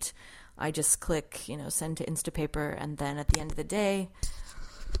tweet, I just click send to Instapaper, and then at the end of the day,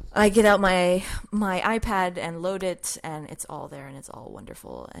 I get out my iPad and load it, and it's all there, and it's all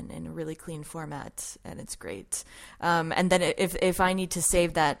wonderful and in a really clean format, and it's great. And then if I need to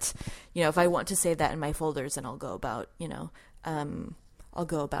save that, if I want to save that in my folders, then I'll go about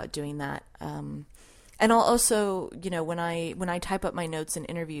doing that. And I'll also, when I type up my notes and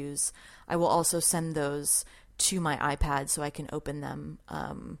interviews, I will also send those to my iPad so I can open them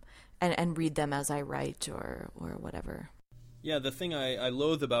and read them as I write or whatever. Yeah, the thing I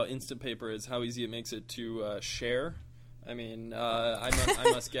loathe about Instapaper is how easy it makes it to share. I mean, I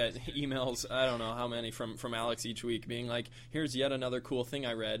must get emails, I don't know how many, from Alex each week being like, here's yet another cool thing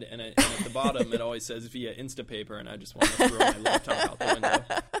I read, and at the bottom it always says via Instapaper, and I just want to throw my laptop out the window.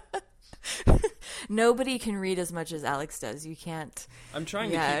 Nobody can read as much as Alex does. You can't. I'm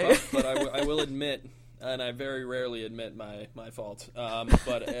trying to keep up, but I will admit, and I very rarely admit my fault,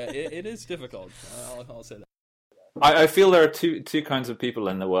 but it is difficult. I'll say that. I feel there are two kinds of people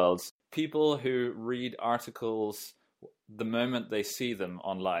in the world. People who read articles the moment they see them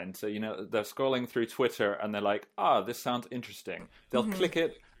online. So, they're scrolling through Twitter and they're like, this sounds interesting. They'll click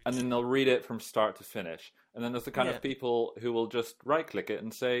it and then they'll read it from start to finish. And then there's the kind of people who will just right-click it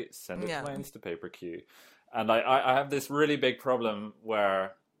and say, send it to my Instapaper queue. And I have this really big problem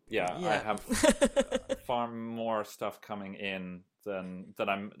where, I have far more stuff coming in than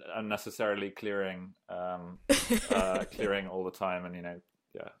I'm unnecessarily clearing all the time, and I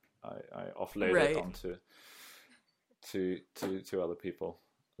offload it onto to other people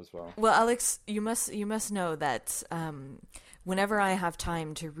as well. Well, Alex, you must know that whenever I have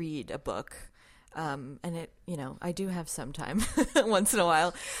time to read a book, and it I do have some time once in a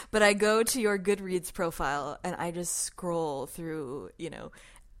while, but I go to your Goodreads profile and I just scroll through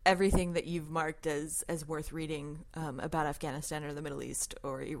everything that you've marked as worth reading about Afghanistan or the Middle East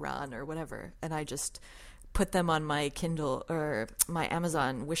or Iran or whatever, and I just put them on my Kindle or my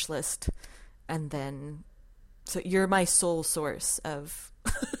Amazon wish list, and then so you're my sole source of.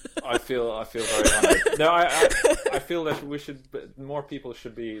 I feel very honored. No, I feel that more people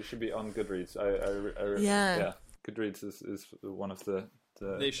should be on Goodreads. Goodreads is one of the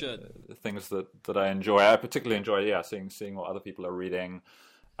They should. things that I enjoy. I particularly enjoy, seeing what other people are reading.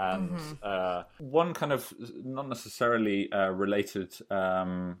 And one kind of not necessarily related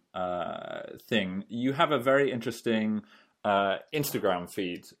thing, you have a very interesting Instagram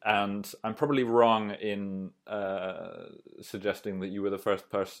feed, and I'm probably wrong in suggesting that you were the first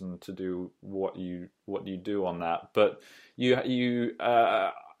person to do what you do on that. But you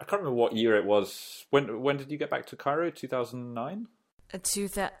I can't remember what year it was. When did you get back to Cairo? 2009?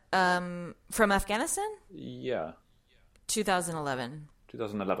 From Afghanistan? Yeah. 2011.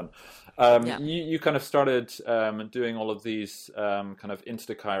 2011. Yeah. You kind of started doing all of these kind of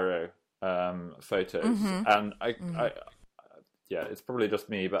Insta Cairo photos, and I it's probably just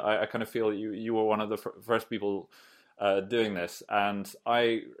me, but I kind of feel you were one of the first people doing this, and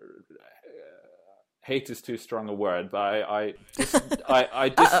I hate is too strong a word, but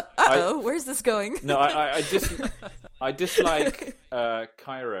where's this going? No, I dislike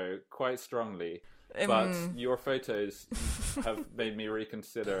Cairo quite strongly. But your photos have made me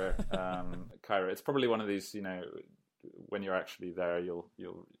reconsider Cairo. It's probably one of these, when you're actually there,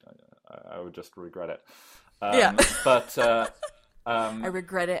 I would just regret it. But I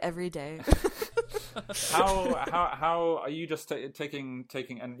regret it every day. How are you just taking?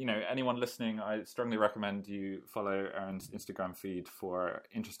 And anyone listening, I strongly recommend you follow Erin's Instagram feed for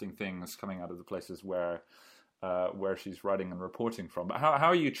interesting things coming out of the places where she's writing and reporting from. But how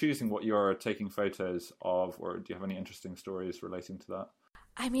are you choosing what you're taking photos of, or do you have any interesting stories relating to that?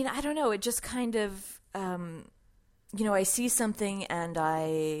 I mean, I don't know. It just kind of, I see something and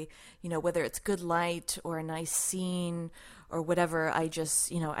I, whether it's good light or a nice scene or whatever, I just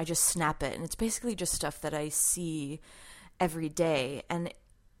snap it. And it's basically just stuff that I see every day. And,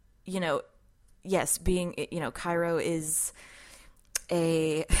 yes, Cairo is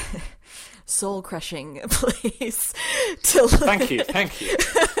a soul-crushing place to live. Thank you.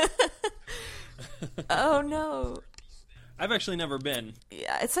 Oh, no. I've actually never been.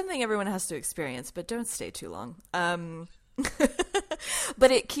 Yeah, it's something everyone has to experience, but don't stay too long.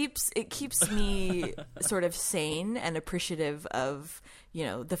 But it keeps me sort of sane and appreciative of,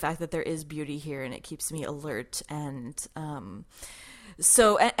 the fact that there is beauty here, and it keeps me alert. And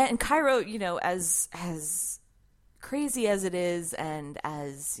so Cairo, as crazy as it is, and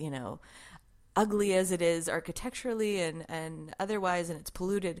as ugly as it is architecturally and otherwise, and it's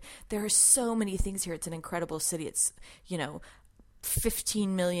polluted, there are so many things here. It's an incredible city. It's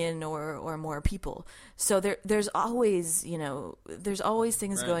 15 million or more people, so there's always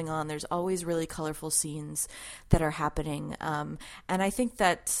things going on. There's always really colorful scenes that are happening, and I think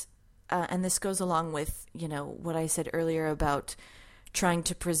that and this goes along with what I said earlier about trying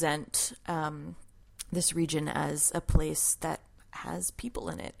to present this region as a place that has people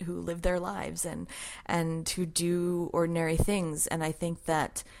in it who live their lives and who do ordinary things. And I think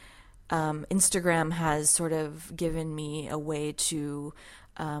that Instagram has sort of given me a way to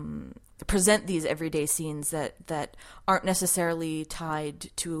present these everyday scenes that aren't necessarily tied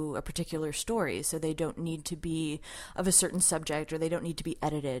to a particular story. So they don't need to be of a certain subject, or they don't need to be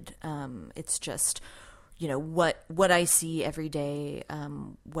edited. It's just what I see every day,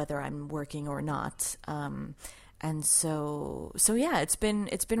 whether I'm working or not. And so yeah, it's been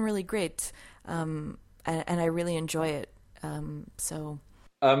really great. And I really enjoy it.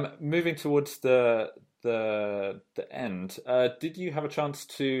 Moving towards the end, did you have a chance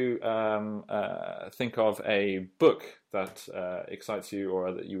to think of a book that excites you,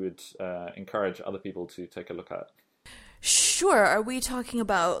 or that you would encourage other people to take a look at? Sure. Are we talking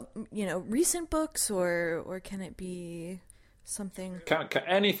about recent books, or can it be something? Can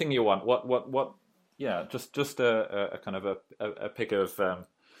anything you want? What? Yeah, just a kind of a pick of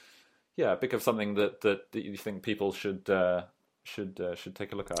pick of something that you think people should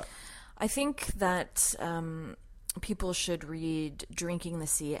take a look at. I think that people should read "Drinking the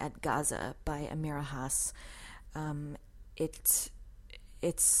Sea at Gaza" by Amira Hass.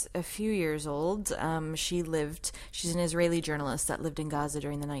 It's a few years old. She's an Israeli journalist that lived in Gaza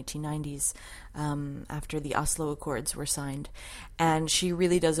during the 1990s, after the Oslo Accords were signed. And she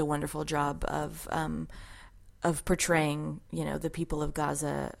really does a wonderful job of portraying, the people of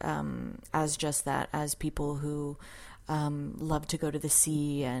Gaza, as just that, as people who, love to go to the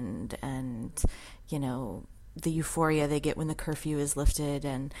sea and the euphoria they get when the curfew is lifted.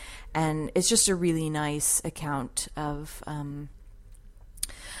 And it's just a really nice account of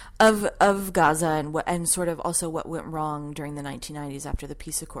Gaza and sort of also what went wrong during the 1990s after the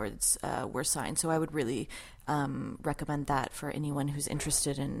peace accords were signed. So I would really recommend that for anyone who's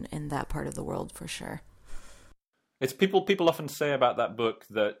interested in that part of the world, for sure. It's people often say about that book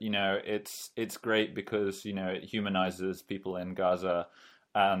that, you know, it's great because, you know, it humanizes people in Gaza.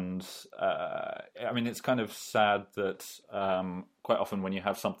 And I mean, it's kind of sad that quite often when you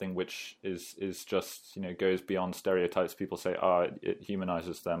have something which is just, you know, goes beyond stereotypes, people say, oh, it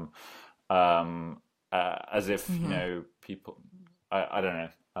humanizes them, as if, you know, people, I don't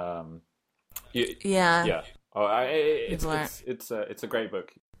know. Yeah. Oh, it's a great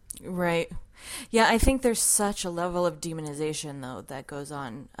book. Right. Yeah, I think there's such a level of demonization, though, that goes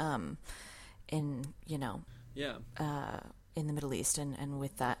on in, you know, in the Middle East and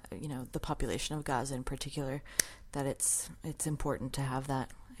with that, you know, the population of Gaza in particular, that it's important to have that,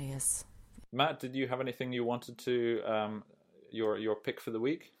 I guess. Matt, did you have anything you wanted to, your pick for the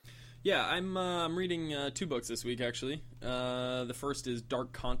week? Yeah, I'm reading 2 books this week, actually. The first is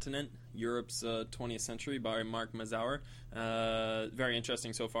Dark Continent, Europe's 20th Century by Mark Mazauer. Very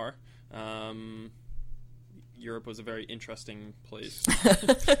interesting so far. Europe was a very interesting place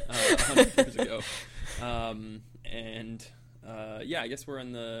 100 years ago. I guess we're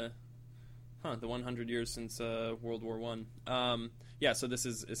in the 100 years since World War I. So this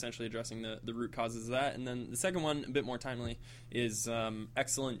is essentially addressing the root causes of that. And then the second one, a bit more timely, is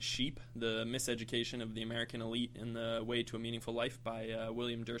Excellent Sheep, The Miseducation of the American Elite and the Way to a Meaningful Life by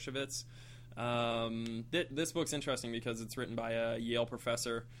William Dershowitz. This book's interesting because it's written by a Yale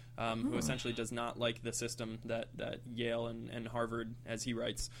professor who essentially does not like the system that Yale and Harvard, as he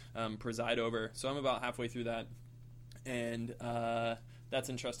writes, preside over. So I'm about halfway through that. And that's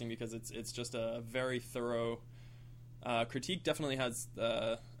interesting because it's just a very thorough critique. Definitely has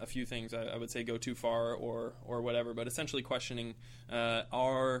a few things I would say go too far or whatever, but essentially questioning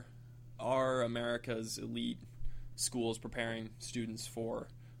are America's elite schools preparing students for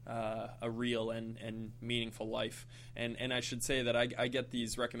a real and meaningful life. And I should say that I get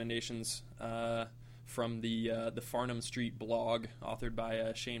these recommendations from the Farnham Street blog, authored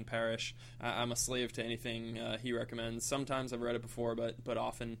by Shane Parrish. I'm a slave to anything he recommends. Sometimes I've read it before, but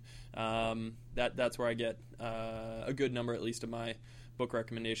often that's where I get a good number, at least, of my book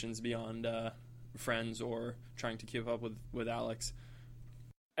recommendations beyond friends or trying to keep up with Alex.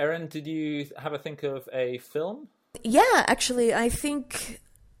 Erin, did you have a think of a film? Yeah, actually, I think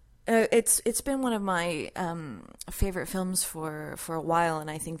it's been one of my favorite films for a while,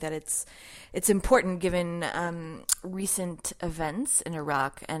 and I think that it's important given recent events in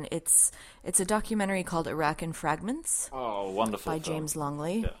Iraq, and it's a documentary called Iraq in Fragments. Oh, wonderful! By film. James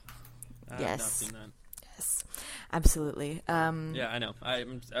Longley. Yeah. I have not seen that. Yes, absolutely. Yeah, I know. I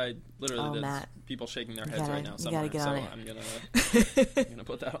literally there's Matt, people shaking their heads right now somewhere, get on it. I'm gonna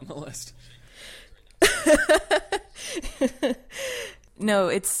put that on the list. No,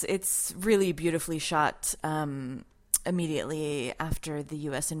 it's really beautifully shot immediately after the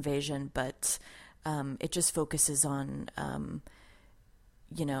U.S. invasion, but it just focuses on,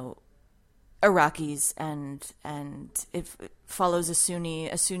 Iraqis and it follows a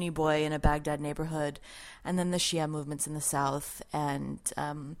Sunni boy in a Baghdad neighborhood, and then the Shia movements in the south, and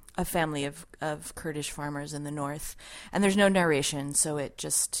a family of Kurdish farmers in the north. And there's no narration, so it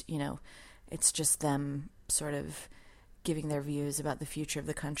just, it's just them sort of giving their views about the future of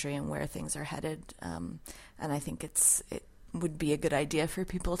the country and where things are headed. And I think it would be a good idea for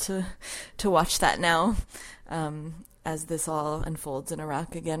people to watch that now, as this all unfolds in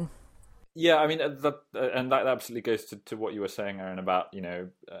Iraq again. Yeah, I mean, that absolutely goes to what you were saying, Erin, about,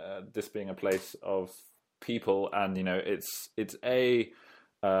 this being a place of people, and, it's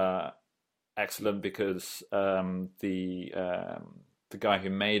excellent because the guy who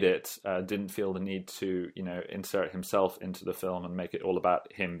made it didn't feel the need to, insert himself into the film and make it all about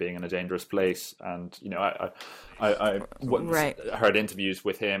him being in a dangerous place. And, I heard interviews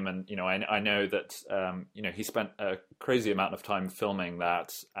with him, and, I know that, he spent a crazy amount of time filming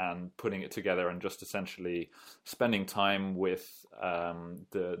that and putting it together, and just essentially spending time with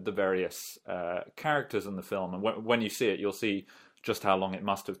the various characters in the film. And when you see it, you'll see just how long it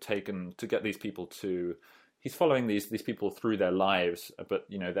must have taken to get these people to... He's following these people through their lives, but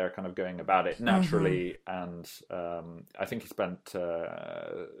they're kind of going about it naturally. Mm-hmm. And I think he spent 2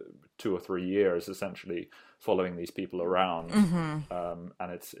 or 3 years essentially following these people around. Mm-hmm.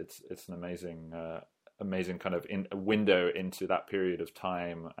 And it's an amazing kind of a window into that period of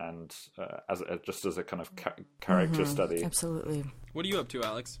time, and as a kind of character study. Absolutely. What are you up to,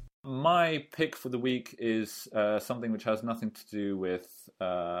 Alex? My pick for the week is something which has nothing to do with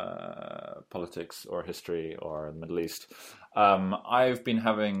politics or history or the Middle East. I've been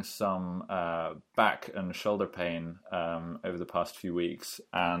having some back and shoulder pain over the past few weeks,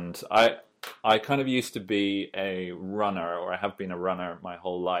 and I kind of used to be a runner, or I have been a runner my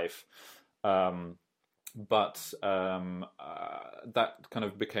whole life. but that kind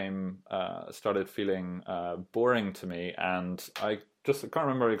of started feeling boring to me, and I can't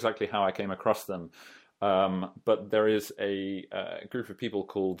remember exactly how I came across them. But there is a group of people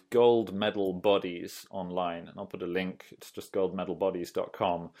called Gold Medal Bodies online, and I'll put a link. It's just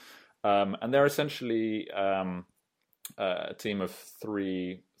goldmedalbodies.com. And they're essentially a team of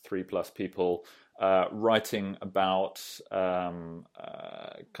three plus people writing about kind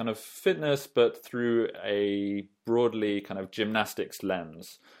of fitness, but through a broadly kind of gymnastics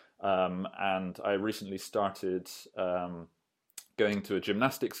lens. And I recently started going to a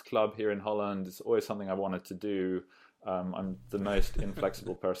gymnastics club here in Holland. It's always something I wanted to do. I'm the most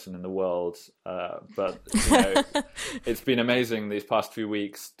inflexible person in the world, but it's been amazing these past few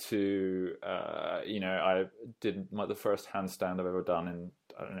weeks to, I did the first handstand I've ever done in,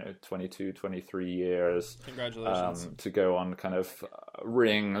 22, 23 years. Congratulations. To go on kind of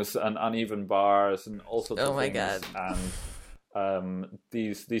rings and uneven bars and all sorts of things. Oh my God. And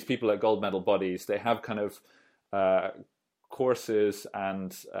these people at Gold Medal Bodies, they have kind of courses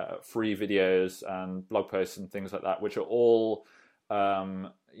and free videos and blog posts and things like that, which are all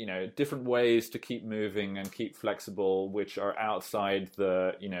different ways to keep moving and keep flexible, which are outside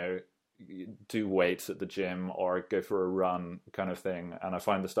the do weights at the gym or go for a run kind of thing. And I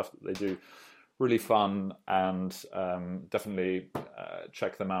find the stuff that they do really fun, and definitely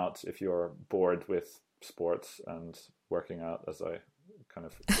check them out if you're bored with sports and working out, as I kind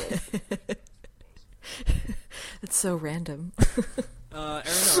of said. It's so random.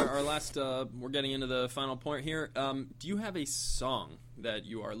 Aaron, our last, we're getting into the final point here. Do you have a song that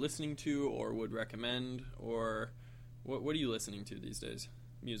you are listening to or would recommend, or what are you listening to these days,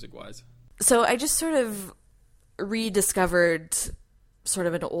 music-wise? So I just sort of rediscovered sort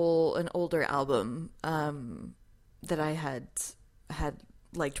of an older album that I had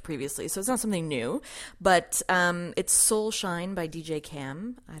liked previously. So it's not something new, but it's Soul Shine by DJ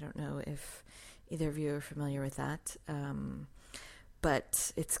Cam. I don't know if either of you are familiar with that,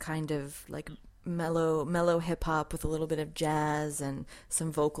 but it's kind of like mellow hip hop with a little bit of jazz and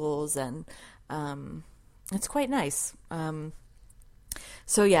some vocals, and it's quite nice.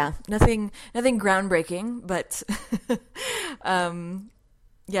 So yeah, nothing groundbreaking, but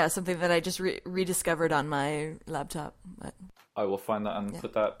something that I just rediscovered on my laptop. But I will find that and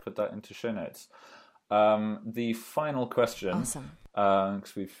put that into show notes. The final question. Awesome.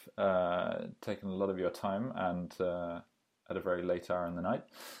 Because we've taken a lot of your time and at a very late hour in the night.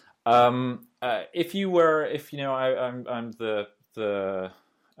 I'm the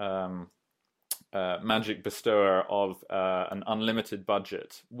magic bestower of an unlimited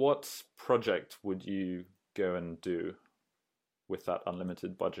budget, what project would you go and do with that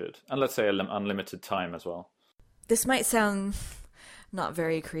unlimited budget? And let's say unlimited time as well. This might sound not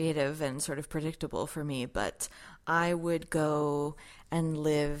very creative and sort of predictable for me, but I would go and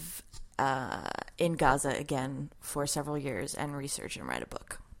live in Gaza again for several years and research and write a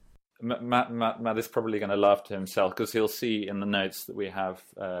book. Matt is probably going to laugh to himself because he'll see in the notes that we have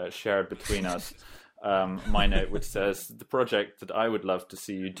shared between us my note which says, the project that I would love to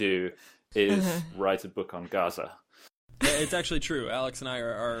see you do is write a book on Gaza. It's actually true. Alex and I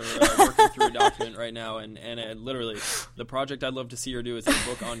are working through a document right now, and literally, the project I'd love to see her do is a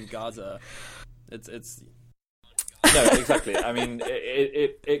book on Gaza. It's No, exactly. I mean,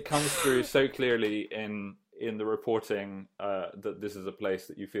 it comes through so clearly in the reporting that this is a place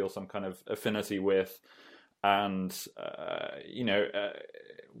that you feel some kind of affinity with, and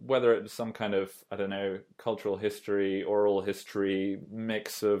whether it's some kind of, I don't know, cultural history, oral history,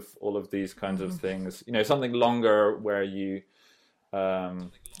 mix of all of these kinds of things, something longer where you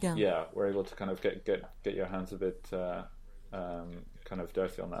we're able to kind of get your hands a bit kind of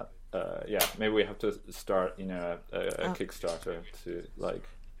dirty on that. Maybe we have to start a Kickstarter to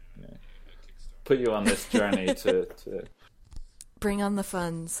put you on this journey to bring on the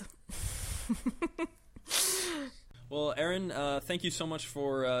funds. Well, Aaron, thank you so much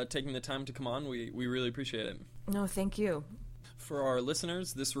for taking the time to come on. We really appreciate it. No, thank you. For our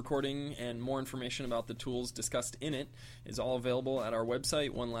listeners, this recording and more information about the tools discussed in it is all available at our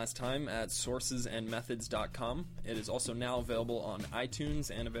website one last time at sourcesandmethods.com. It is also now available on iTunes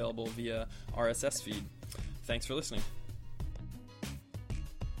and available via RSS feed. Thanks for listening.